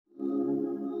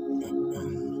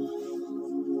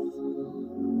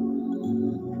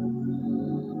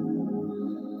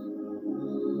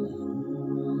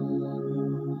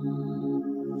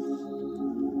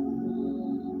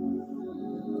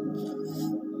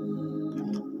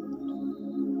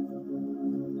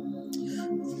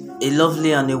A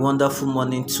lovely and a wonderful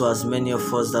morning to as many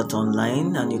of us that are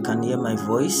online and you can hear my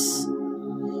voice.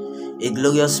 A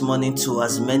glorious morning to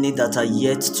as many that are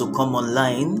yet to come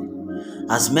online.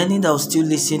 As many that will still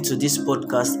listen to this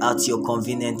podcast at your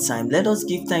convenient time. Let us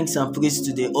give thanks and praise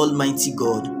to the Almighty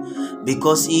God,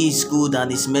 because He is good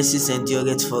and His mercies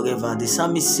endureth forever. The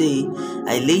psalmist say,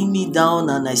 I lay me down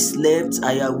and I slept,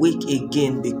 I awake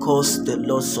again because the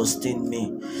Lord sustained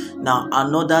me. Now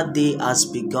another day has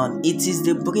begun. It is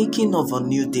the breaking of a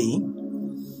new day.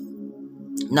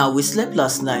 Now we slept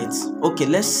last night. Okay,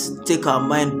 let's take our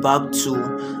mind back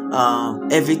to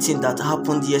everything that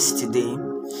happened yesterday.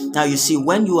 Now you see,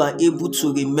 when you are able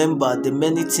to remember the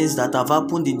many things that have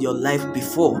happened in your life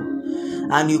before,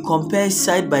 and you compare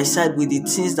side by side with the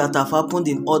things that have happened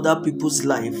in other people's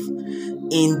life,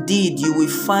 indeed you will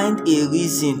find a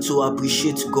reason to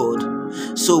appreciate God.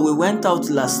 So we went out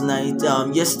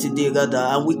yesterday rather,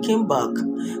 and we came back.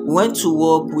 We went to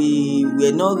work. We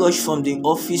were not rushed from the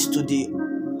office to the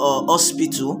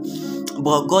hospital,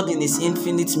 but God in His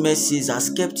infinite mercies has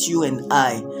kept you and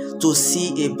I to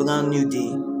see a brand new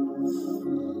day.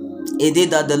 A day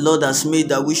that the Lord has made,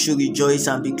 that we should rejoice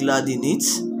and be glad in it.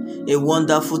 A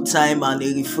wonderful time and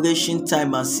a refreshing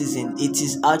time and season. It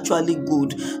is actually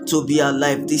good to be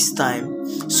alive this time.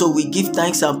 So we give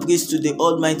thanks and praise to the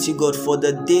Almighty God for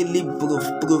the daily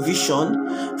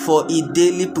provision, for He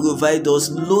daily provides us,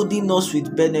 loading us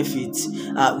with benefits.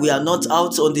 We are not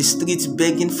out on the streets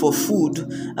begging for food.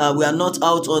 We are not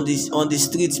out on the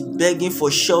streets begging for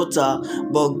shelter.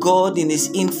 But God in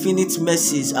His infinite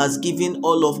mercies has given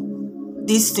all of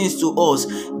these things to us,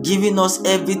 giving us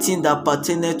everything that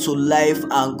pertains to life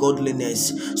and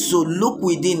godliness. So look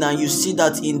within and you see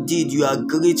that indeed you are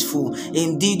grateful.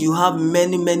 Indeed you have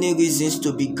many reasons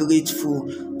to be grateful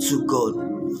to God.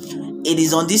 It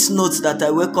is on this note that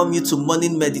I welcome you to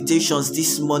morning meditations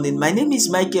this morning. My name is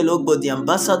Michael Ogbo, the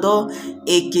ambassador,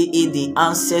 aka the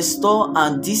ancestor,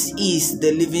 and this is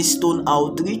the Livingstone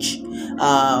Outreach.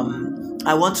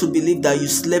 I want to believe that you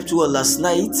slept well last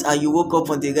night and you woke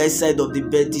up on the right side of the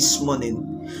bed this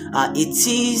morning. It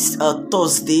is a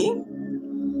Thursday.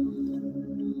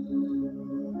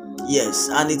 Yes,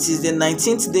 and it is the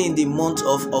 19th day in the month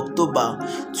of October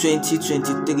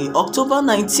 2023. October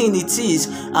 19 it is,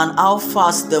 and how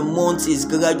fast the month is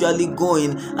gradually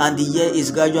going and the year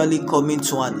is gradually coming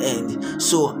to an end.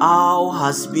 So how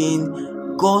has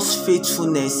been God's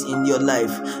faithfulness in your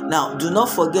life? Now, do not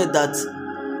forget that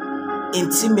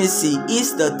intimacy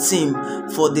is the theme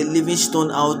for the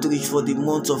Livingstone Outreach for the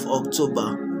month of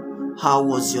October. How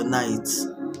was your night?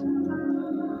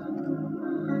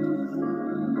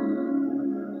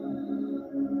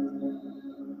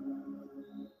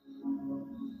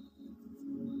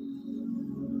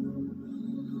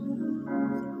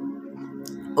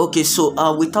 Okay, so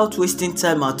without wasting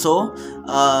time at all,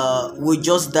 we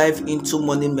just dive into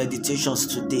morning meditations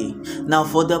today. Now,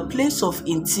 for the place of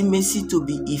intimacy to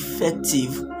be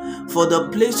effective, for the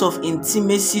place of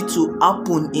intimacy to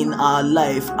happen in our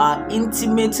life, our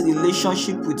intimate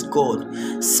relationship with God,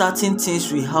 certain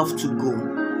things we have to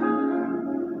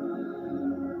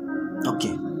go.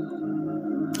 Okay.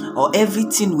 Or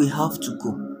everything we have to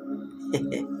go.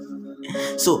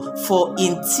 So, for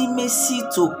intimacy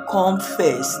to come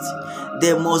first,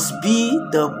 there must be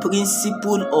the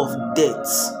principle of death.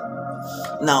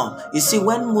 Now, you see,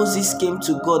 when Moses came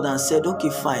to God and said, okay,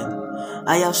 fine,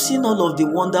 I have seen all of the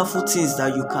wonderful things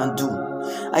that you can do.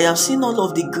 I have seen all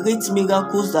of the great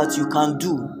miracles that you can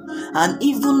do. And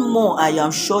even more, I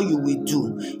am sure you will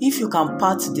do. If you can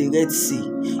part the Red Sea,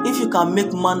 if you can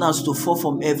make mannas to fall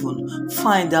from heaven,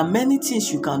 fine, there are many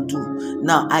things you can do.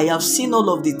 Now, I have seen all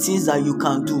of the things that you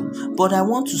can do, but I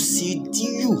want to see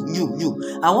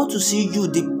you. I want to see you,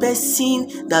 the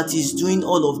person that is doing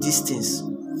all of these things.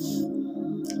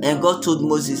 And God told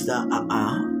Moses that,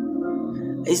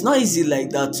 it's not easy like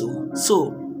that too.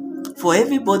 So, for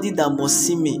everybody that must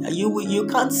see me, you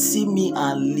can't see me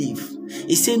and live.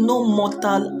 He said, no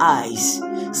mortal eyes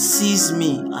sees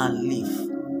me and live.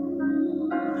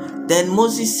 Then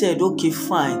Moses said, okay,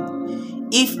 fine.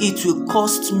 If it will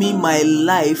cost me my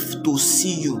life to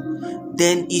see you,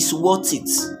 then it's worth it.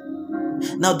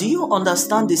 Now, do you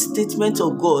understand the statement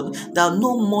of God that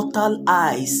no mortal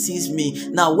eye sees me?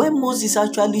 Now, when Moses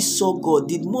actually saw God,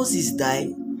 did Moses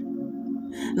die?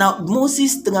 Now,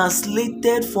 Moses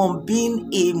translated from being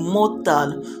a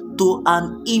mortal to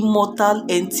an immortal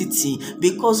entity,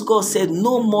 because God said,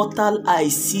 no mortal eye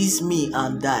sees me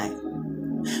and die.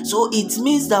 So it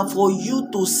means that for you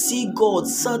to see God,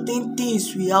 certain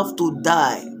things we have to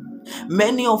die.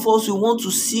 Many of us, we want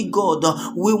to see God.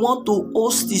 We want to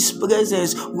host His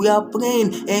presence. We are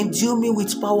praying, endue me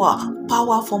with power.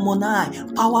 Power from on high.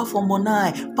 Power from on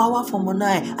high. Power from on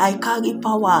high. I carry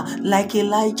power like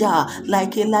Elijah,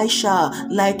 like Elisha,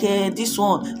 like this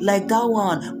one, like that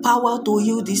one. Power to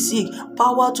heal the sick.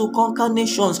 Power to conquer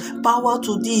nations. Power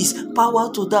to this. Power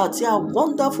to that. They are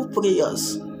wonderful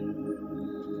prayers.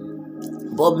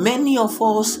 But many of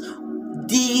us,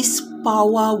 this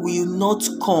power will not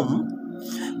come.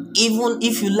 Even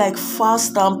if you like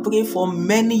fast and pray for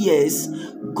many years,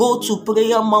 go to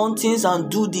prayer mountains and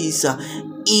do this.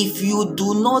 If you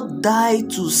do not die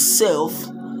to self,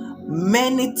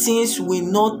 many things will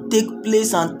not take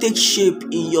place and take shape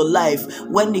in your life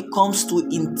when it comes to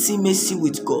intimacy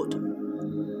with God.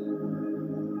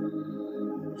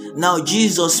 Now,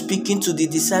 Jesus speaking to the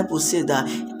disciples said that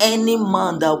any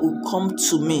man that will come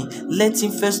to me, let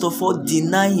him first of all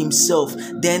deny himself,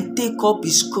 then take up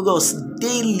his cross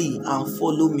daily and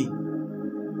follow me.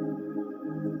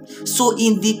 So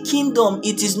in the kingdom,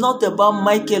 it is not about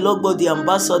Michael Ogbo, the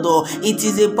ambassador. It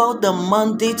is about the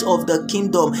mandate of the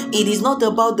kingdom. It is not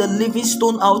about the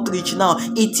Livingstone Outreach now.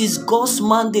 It is God's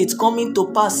mandate coming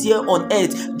to pass here on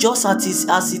earth, just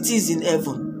as it is in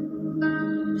heaven.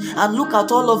 And look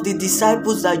at all of the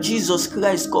disciples that Jesus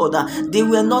Christ called. They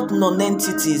were not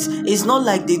non-entities. It's not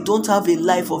like they don't have a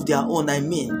life of their own.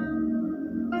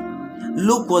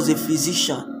 Luke was a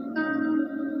physician.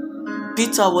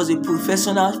 Peter was a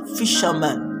professional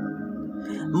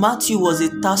fisherman. Matthew was a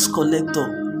tax collector.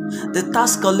 The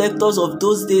tax collectors of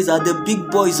those days are the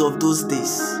big boys of those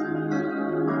days.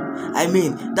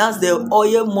 That's the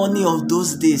oil money of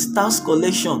those days, tax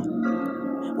collection.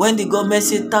 When the government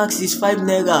say tax is 5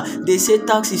 naira, they say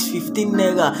tax is 15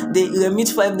 naira. They remit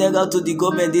 5 naira to the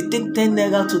government. They take 10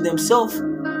 naira to themselves.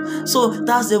 So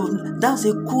that's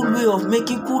a cool way of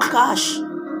making cool cash.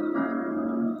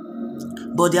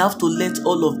 But they have to let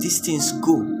all of these things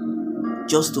go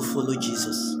just to follow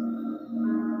Jesus.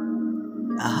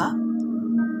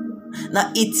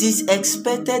 Now, it is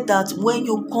expected that when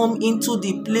you come into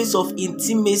the place of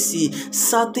intimacy,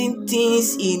 certain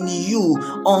things in you,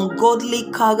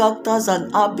 ungodly characters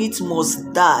and habits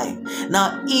must die.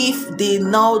 Now, if they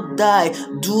now die,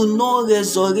 do not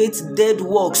resurrect dead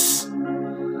works,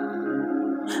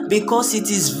 because it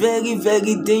is very,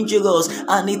 very dangerous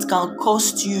and it can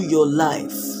cost you your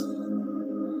life.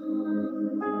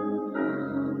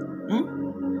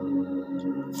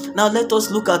 Now let us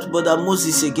look at Brother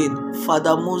Moses again.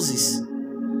 Father Moses,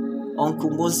 Uncle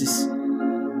Moses,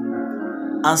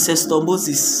 Ancestor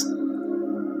Moses.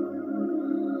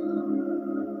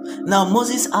 Now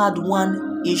Moses had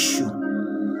one issue,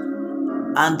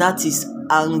 and that is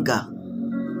anger.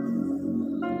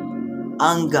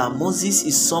 Moses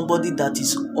is somebody that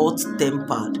is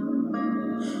hot-tempered.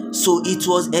 So it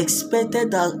was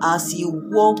expected that as he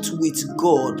walked with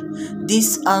God,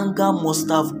 this anger must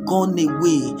have gone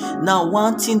away. Now,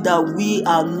 one thing that we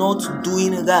are not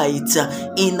doing right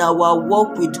in our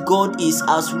walk with God is,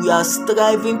 as we are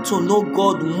striving to know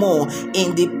God more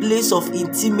in the place of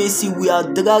intimacy, we are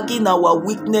dragging our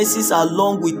weaknesses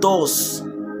along with us.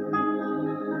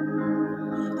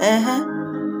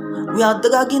 We are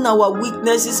dragging our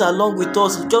weaknesses along with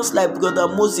us, just like Brother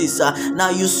Moses. Now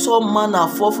you saw manna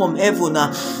fall from heaven.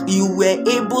 You were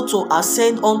able to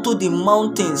ascend onto the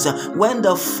mountains when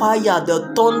the fire,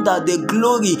 the thunder, the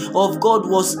glory of God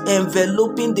was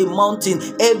enveloping the mountain.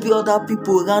 Every other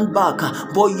people ran back,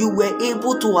 but you were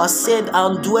able to ascend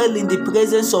and dwell in the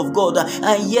presence of God,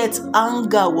 and yet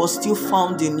anger was still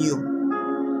found in you.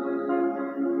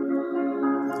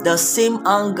 The same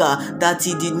anger that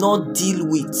he did not deal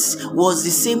with was the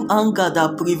same anger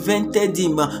that prevented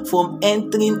him from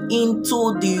entering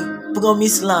into the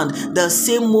promised land. The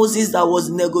same Moses that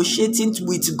was negotiating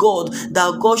with God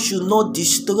that God should not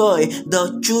destroy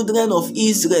the children of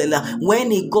Israel.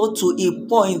 When he got to a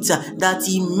point that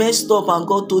he messed up, and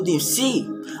God told him, see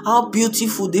how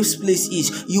beautiful this place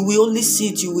is. You will only see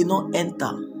it, you will not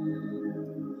enter.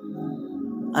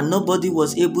 And nobody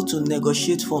was able to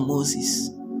negotiate for Moses.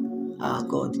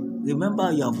 God,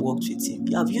 remember you have walked with him.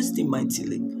 You have used him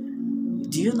mightily.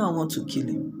 Do you now want to kill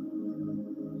him?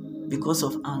 Because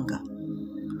of anger.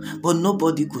 But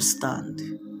nobody could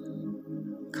stand.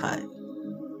 Kai.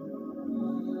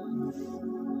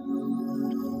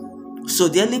 So,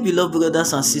 dearly beloved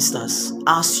brothers and sisters,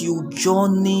 as you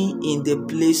journey in the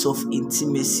place of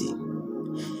intimacy,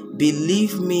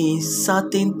 believe me,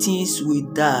 certain things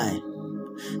will die.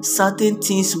 Certain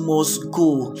things must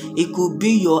go. It could be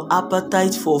your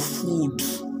appetite for food.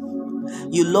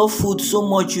 You love food so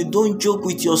much you don't joke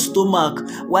with your stomach.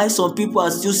 While some people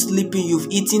are still sleeping, you've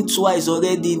eaten twice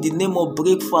already in the name of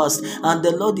breakfast, and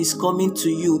the Lord is coming to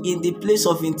you. In the place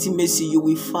of intimacy, you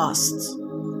will fast.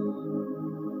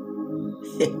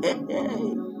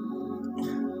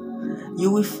 You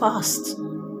will fast.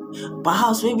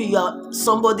 Perhaps maybe you are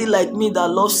somebody like me that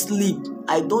loves sleep.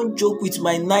 I don't joke with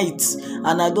my nights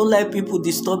and I don't like people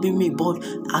disturbing me. But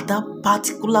at that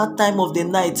particular time of the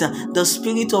night, the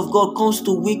Spirit of God comes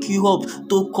to wake you up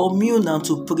to commune and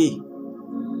to pray.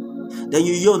 Then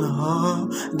you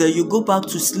yawn, then you go back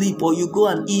to sleep, or you go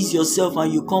and ease yourself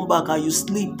and you come back and you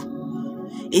sleep.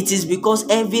 It is because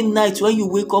every night when you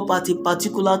wake up at a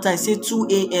particular time, say 2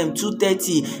 a.m.,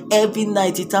 2:30, every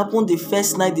night, it happened the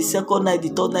first night, the second night, the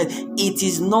third night. It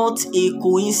is not a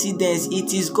coincidence.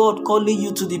 It is God calling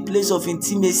you to the place of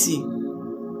intimacy.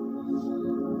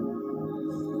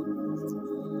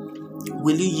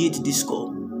 Will you yield this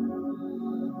call?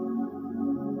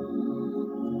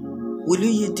 Will you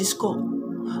yield this call?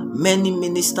 Many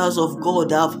ministers of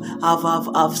God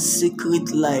have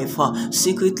secret life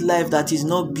that is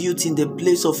not built in the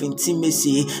place of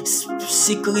intimacy,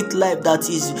 secret life that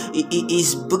is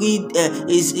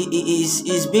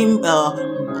being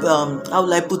how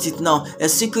will I put it now? A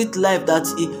secret life that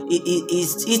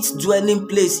is its dwelling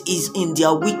place is in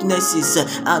their weaknesses,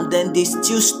 and then they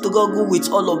still struggle with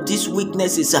all of these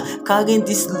weaknesses, carrying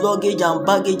this luggage and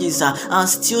baggages, and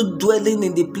still dwelling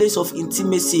in the place of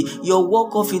intimacy. Your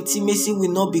walk of intimacy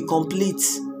will not be complete.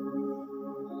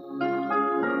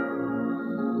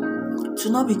 To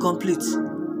not be complete.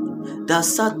 There are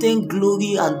certain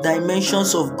glory and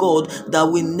dimensions of God that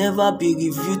will never be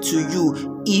revealed to you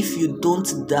if you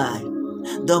don't die.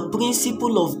 The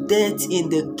principle of death in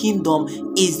the kingdom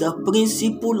is the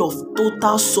principle of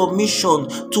total submission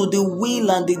to the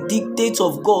will and the dictates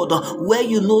of God, where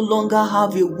you no longer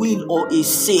have a will or a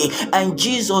say. And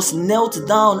Jesus knelt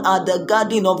down at the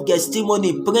Garden of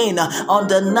Gethsemane praying on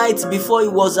the night before he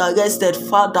was arrested,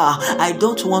 "Father, I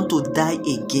don't want to die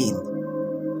again.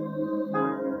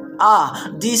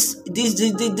 This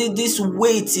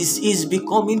weight is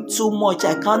becoming too much.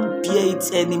 I can't bear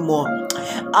it anymore.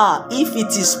 If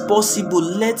it is possible,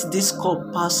 let this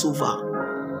cup pass over."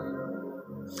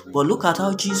 But look at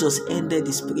how Jesus ended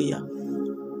his prayer.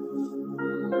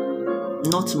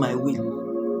 "Not my will,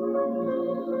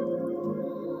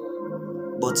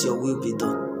 but your will be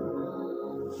done."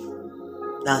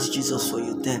 That's Jesus for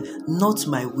you then. Not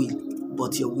my will,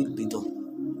 but your will be done.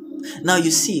 Now you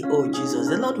see, oh Jesus,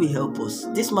 the Lord will help us.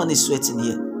 This man is sweating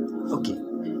here. Okay.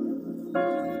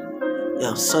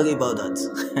 Yeah, sorry about that.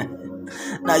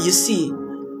 Now you see,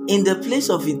 in the place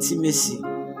of intimacy,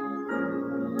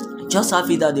 just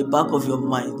have it at the back of your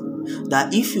mind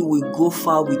that if you will go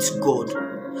far with God,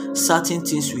 certain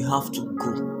things we have to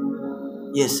go.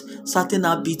 Yes, certain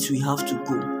habits we have to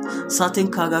go.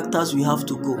 Certain characters we have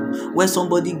to go. Where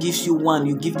somebody gives you 1,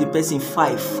 you give the person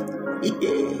 5.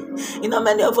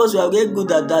 Many of us, we are very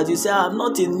good at that. You say, "I'm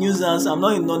not a nuisance, I'm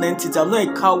not a non-entity, I'm not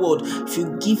a coward. If you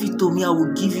give it to me, I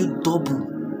will give you double."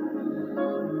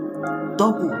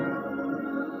 Double.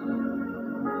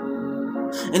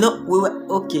 We were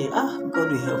okay.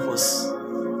 God will help us.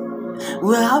 We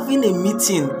were having a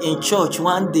meeting in church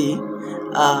one day,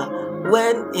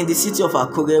 when in the city of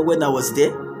Akure, when I was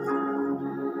there.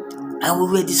 And we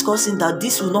were discussing that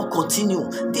this will not continue.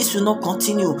 This will not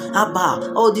continue.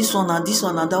 This one and this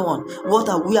one and that one.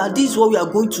 This is what we are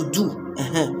going to do.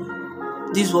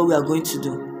 This is what we are going to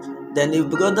do. Then a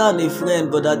brother and a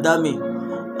friend, Brother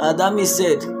Adami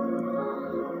said,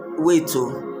 "Wait,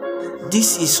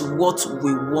 this is what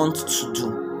we want to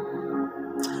do.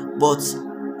 But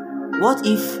what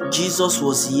if Jesus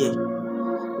was here?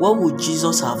 What would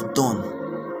Jesus have done?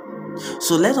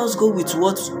 So let us go with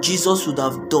what Jesus would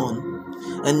have done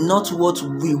and not what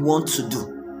we want to do."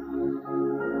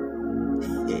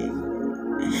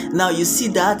 Now you see,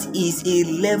 that is a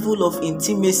level of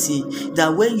intimacy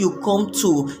that when you come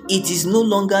to, it is no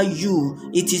longer you.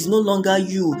 It is no longer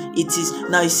you. It is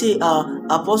now. You say,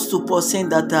 Apostle Paul saying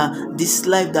that this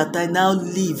life that I now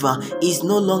live is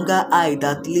no longer I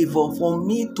that live, or for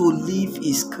me to live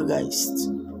is Christ.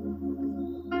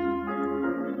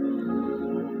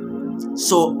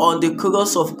 So on the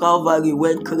cross of Calvary,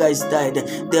 when Christ died,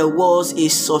 there was a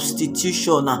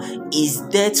substitution. His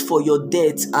death for your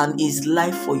death and his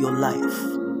life for your life.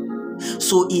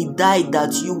 So he died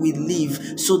that you will live,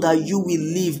 so that you will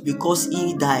live because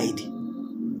he died.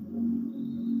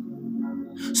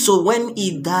 So when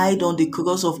he died on the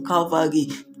cross of Calvary,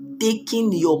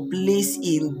 taking your place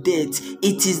in death,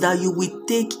 it is that you will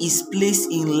take his place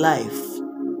in life.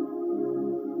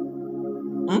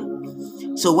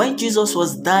 So when Jesus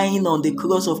was dying on the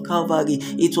cross of Calvary,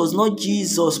 it was not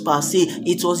Jesus per se,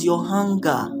 it was your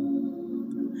hunger.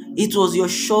 It was your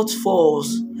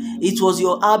shortfalls. It was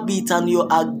your habit and your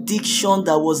addiction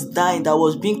that was dying, that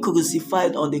was being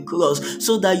crucified on the cross,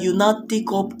 so that you now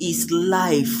take up his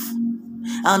life.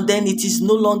 And then it is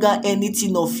no longer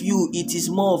anything of you, it is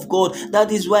more of God.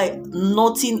 That is why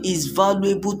nothing is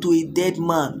valuable to a dead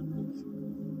man.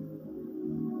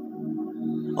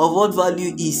 Of what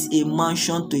value is a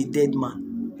mansion to a dead man?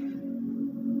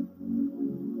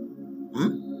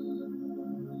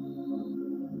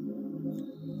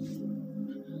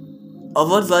 Of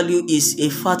what value is a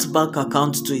fat bank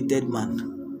account to a dead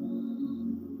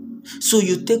man? So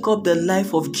you take up the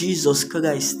life of Jesus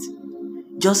Christ,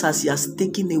 just as he has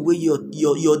taken away your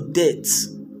debts.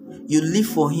 You live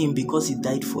for him because he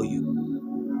died for you.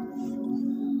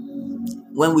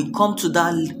 When we come to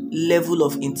that level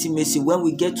of intimacy, when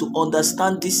we get to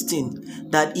understand this thing,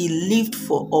 that he lived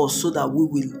for us so that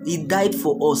he died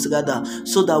for us rather,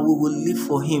 so that we will live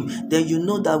for him, then you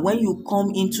know that when you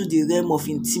come into the realm of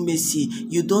intimacy,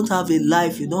 you don't have a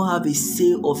life, you don't have a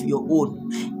say of your own.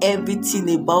 Everything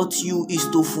about you is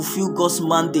to fulfill God's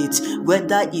mandate.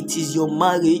 Whether it is your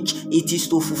marriage, it is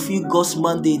to fulfill God's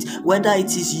mandate. Whether it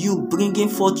is you bringing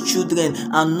forth children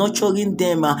and nurturing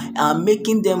them and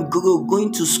making them grow,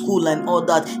 going to school and all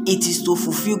that, it is to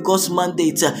fulfill God's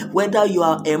mandate. Whether you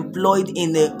are employed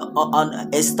in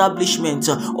an establishment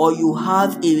or you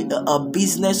have a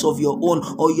business of your own,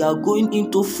 or you are going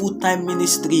into full-time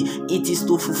ministry, it is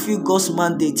to fulfill God's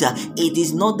mandate. It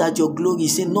is not that your glory,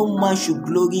 say no man should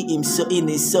glory in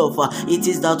himself. It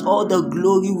is that all the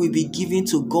glory will be given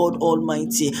to God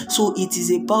Almighty. So it is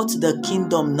about the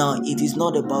kingdom now. It is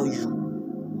not about you.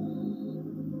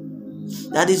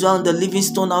 That is why on the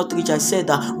Livingstone Outreach I said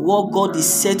that what God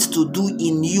is set to do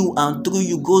in you and through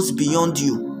you goes beyond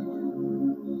you.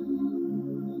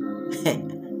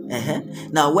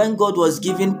 Now, when God was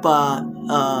giving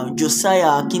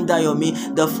Josiah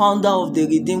Akindayomi, the founder of the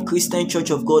Redeemed Christian Church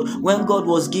of God, when God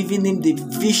was giving him the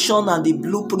vision and the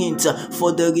blueprint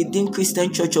for the Redeemed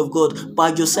Christian Church of God,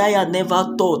 but Josiah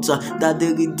never thought that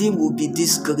the Redeemed would be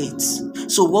this great.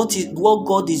 So what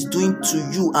God is doing to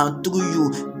you and through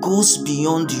you goes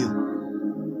beyond you.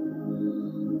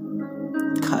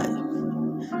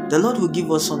 The Lord will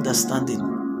give us understanding.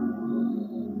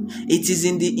 It is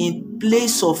in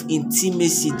place of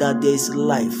intimacy that there is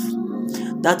life.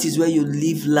 That is where you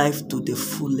live life to the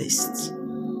fullest.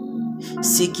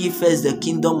 Seek ye first the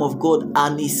kingdom of God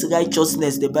and his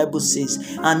righteousness, the Bible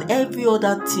says, and every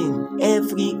other thing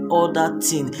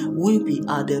will be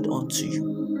added unto you.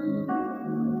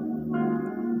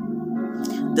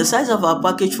 The size of our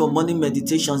package for morning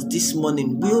meditations this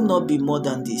morning will not be more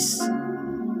than this.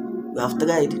 We have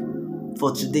tried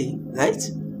for today, right?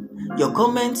 Your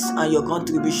comments and your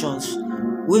contributions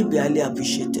will be highly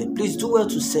appreciated. Please do well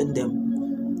to send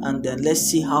them, and then let's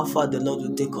see how far the Lord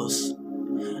will take us.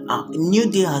 A new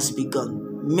day has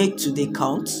begun. Make today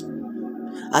count.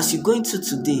 As you go into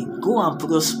today, go and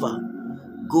prosper.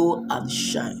 Go and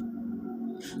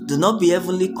shine. Do not be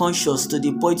heavenly conscious to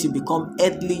the point you become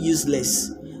earthly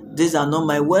useless. These are not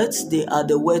my words. They are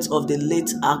the words of the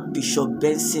late Archbishop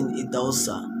Benson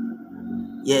Idahosa.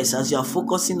 Yes, as you are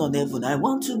focusing on heaven, I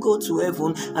want to go to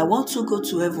heaven. I want to go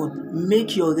to heaven.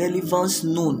 Make your relevance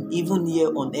known, even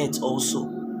here on earth also.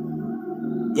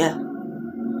 Yeah.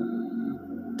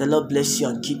 The Lord bless you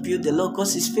and keep you. The Lord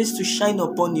cause his face to shine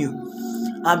upon you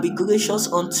and be gracious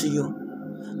unto you.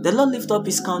 The Lord lift up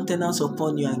his countenance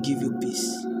upon you and give you peace.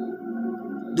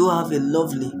 Do have a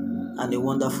lovely and a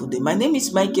wonderful day. My name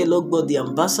is Michael Ogbo, the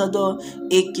ambassador,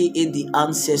 aka the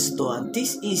ancestor, and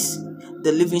this is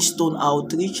the Livingstone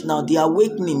Outreach. Now, the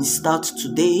awakening starts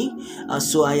today,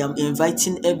 so I am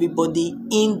inviting everybody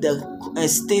in the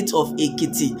state of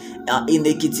Ekiti, in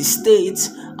Ekiti State,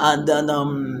 and then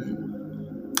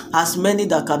as many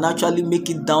that can actually make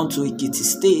it down to Ekiti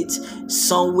State,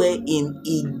 somewhere in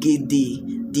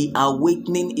Igede. The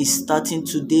awakening is starting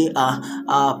today.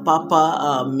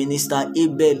 Papa Minister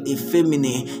Abel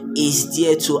Efemine is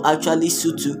there to actually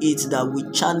see to it that we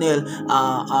channel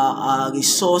our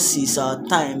resources, our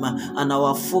time, and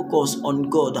our focus on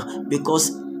God,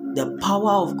 because the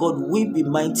power of God will be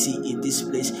mighty in this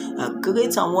place.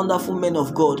 Great and wonderful men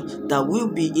of God that will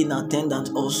be in attendance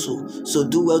also. So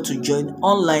do well to join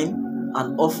online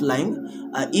and offline.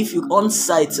 If you on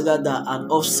site rather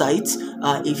and off site,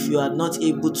 if you are not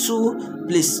able to,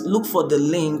 please look for the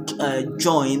link,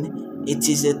 join. It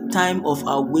is a time of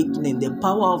awakening. The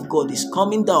power of God is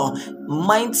coming down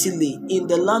mightily in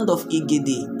the land of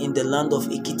Igede, in the land of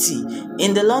Ekiti,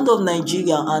 in the land of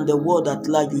Nigeria, and the world at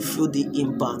large. You feel the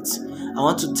impact. I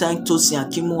want to thank Tosi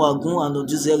Akimu Agun and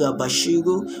Oduzera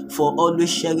Bashiru for always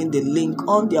sharing the link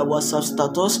on their WhatsApp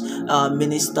status.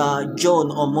 Minister John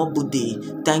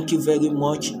Omobude, thank you very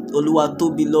much.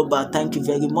 Oluwatobi Loba, thank you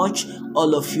very much.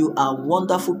 All of you are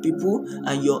wonderful people,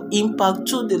 and your impact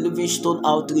to the Livingstone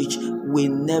Outreach will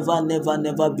never, never,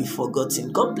 never be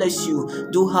forgotten. God bless you.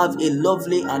 Do have a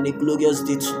lovely and a glorious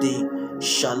day today.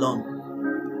 Shalom.